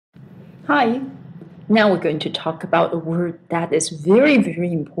Hi. Now we're going to talk about a word that is very,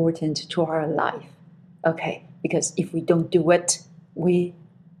 very important to our life. Okay, because if we don't do it, we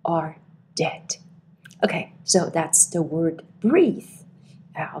are dead. Okay, so that's the word breathe.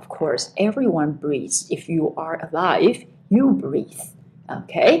 Of course, everyone breathes. If you are alive, you breathe.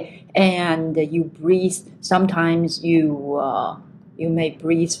 Okay, and you breathe. Sometimes you may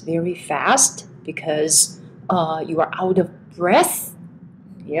breathe very fast because you are out of breath.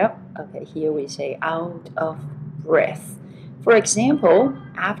 Yep. Okay, here we say out of breath. For example,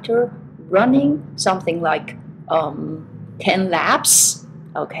 after running something like 10 laps,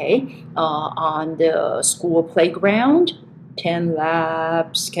 okay, on the school playground, 10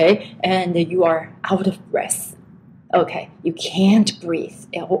 laps, okay, and you are out of breath. Okay, you can't breathe,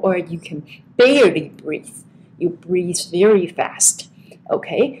 or you can barely breathe. You breathe very fast.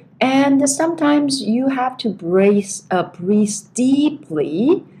 Okay, and sometimes you have to breathe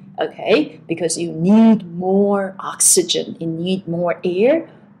deeply. Okay, because you need more oxygen, you need more air,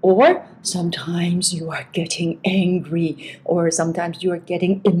 or sometimes you are getting angry, or sometimes you are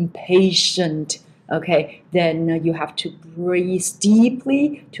getting impatient. Okay, then you have to breathe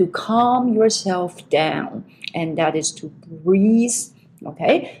deeply to calm yourself down, and that is to breathe.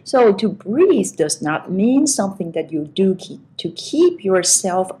 Okay, so to breathe does not mean something that you do to keep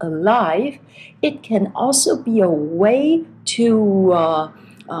yourself alive. It can also be a way to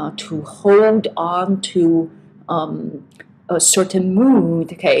hold on to a certain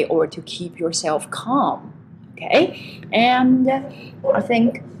mood, okay, or to keep yourself calm. Okay, and I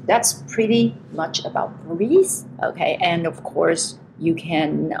think that's pretty much about breathe. Okay, and of course you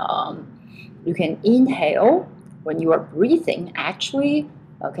can inhale when you are breathing. Actually,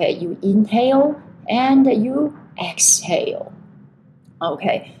 okay, you inhale and you exhale.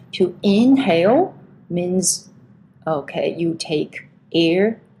 Okay, to inhale means okay, you take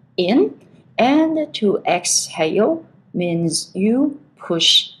air in, and to exhale means you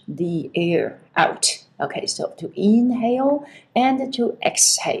push the air out. Okay, so to inhale and to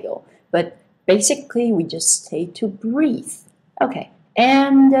exhale. But basically, we just say to breathe. Okay,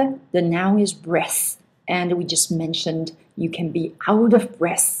 and the noun is breath. And we just mentioned you can be out of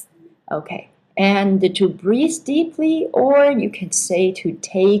breath. Okay, and to breathe deeply, or you can say to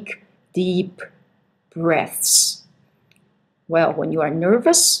take deep breaths. Well, when you are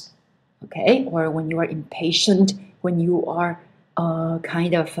nervous, okay, or when you are impatient, when you are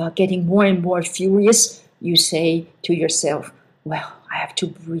getting more and more furious, you say to yourself, well, I have to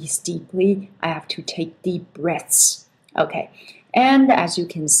breathe deeply, I have to take deep breaths. Okay, and as you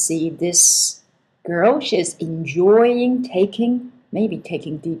can see, this girl, she is enjoying maybe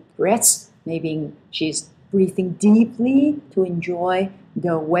taking deep breaths, maybe she's breathing deeply to enjoy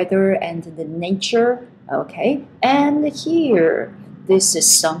the weather and the nature. Okay, and here, this is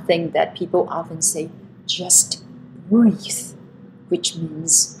something that people often say, just breathe, which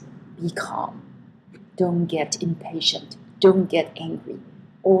means be calm. Don't get impatient, don't get angry,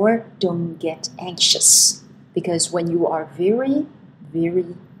 or don't get anxious. Because when you are very,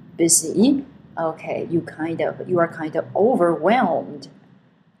 very busy, okay, you are kind of overwhelmed,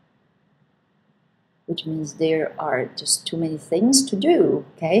 which means there are just too many things to do,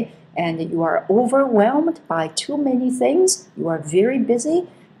 okay? And you are overwhelmed by too many things, you are very busy,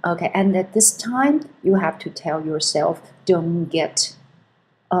 okay? And at this time, you have to tell yourself, don't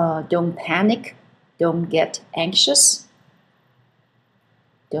panic, don't get anxious,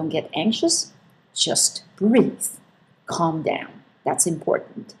 don't get anxious, just breathe, calm down. That's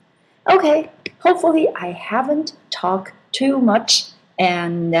important. Okay, hopefully I haven't talked too much,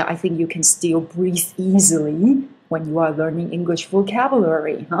 and I think you can still breathe easily when you are learning English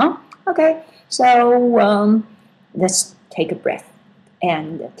vocabulary, huh? Okay, so let's take a breath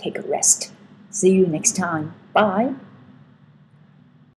and take a rest. See you next time. Bye.